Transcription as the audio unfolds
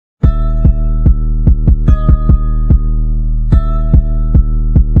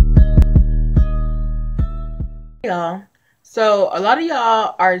y'all. So a lot of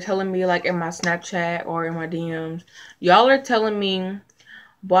y'all are telling me, like in my Snapchat or in my DMs, y'all are telling me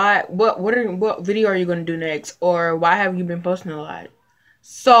what video are you gonna do next, or why have you been posting a lot?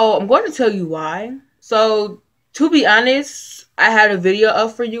 So I'm going to tell you why. So to be honest, I had a video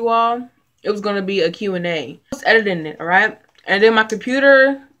up for you all. It was gonna be a Q&A. I was editing it, alright? And then my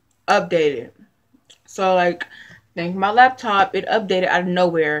computer updated. So like, thank my laptop, it updated out of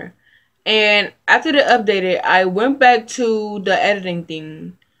nowhere. And after it updated, I went back to the editing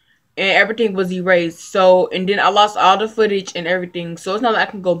thing, and everything was erased. So, and then I lost all the footage and everything. So it's not like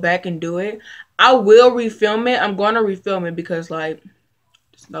I can go back and do it. I will refilm it. I'm going to refilm it because, like,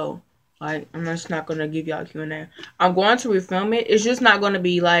 no, like, I'm just not going to give y'all Q&A. I'm going to refilm it. It's just not going to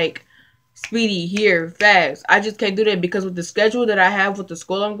be, like, speedy here, fast. I just can't do that because with the schedule that I have with the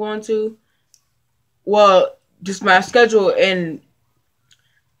school I'm going to, well, just my schedule in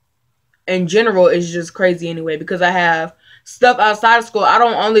general is just crazy anyway, because I have stuff outside of school. I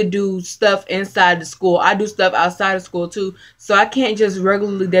don't only do stuff inside the school. I do stuff outside of school too. So I can't just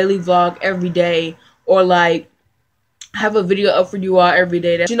regularly daily vlog every day or like have a video up for you all every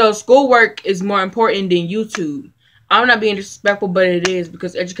day. You know, schoolwork is more important than YouTube. I'm not being disrespectful, but it is,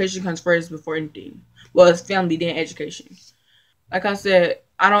 because education comes first before anything. Well, it's family, then education. Like I said,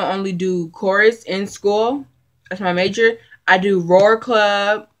 I don't only do chorus in school. That's my major. I do roar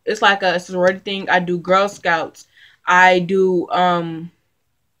club. It's like a sorority thing. I do Girl Scouts. I do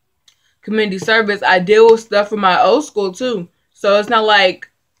community service. I deal with stuff from my old school too. So it's not like,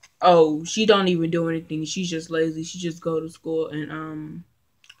 oh, she don't even do anything. She's just lazy. She just go to school and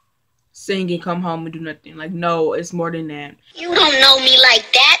sing and come home and do nothing. Like, no, it's more than that. You don't know me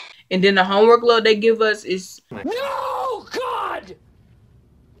like that. And then the homework load they give us is... No, God!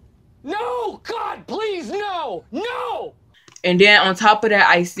 No, God, please, no! No! And then on top of that,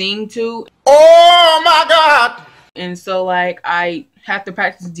 I sing too. Oh my God! And so like I have to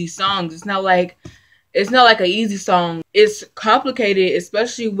practice these songs. It's not like an easy song. It's complicated,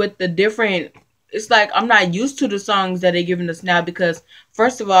 especially with the different. It's like I'm not used to the songs that they're giving us now because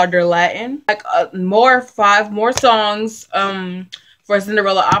first of all they're Latin. Like five more songs for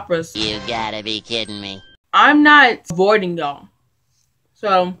Cinderella operas. You gotta be kidding me. I'm not avoiding y'all.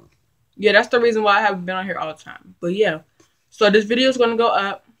 So yeah, that's the reason why I haven't been on here all the time. But yeah. So this video is going to go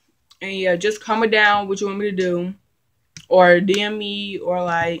up, and yeah, just comment down what you want me to do, or DM me, or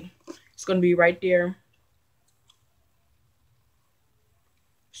like, it's going to be right there.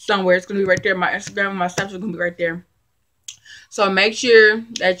 Somewhere, it's going to be right there. My Instagram and my Snapchat is going to be right there. So make sure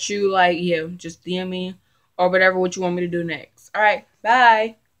that you like, yeah, just DM me, or whatever what you want me to do next. Alright,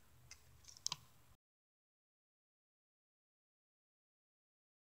 bye.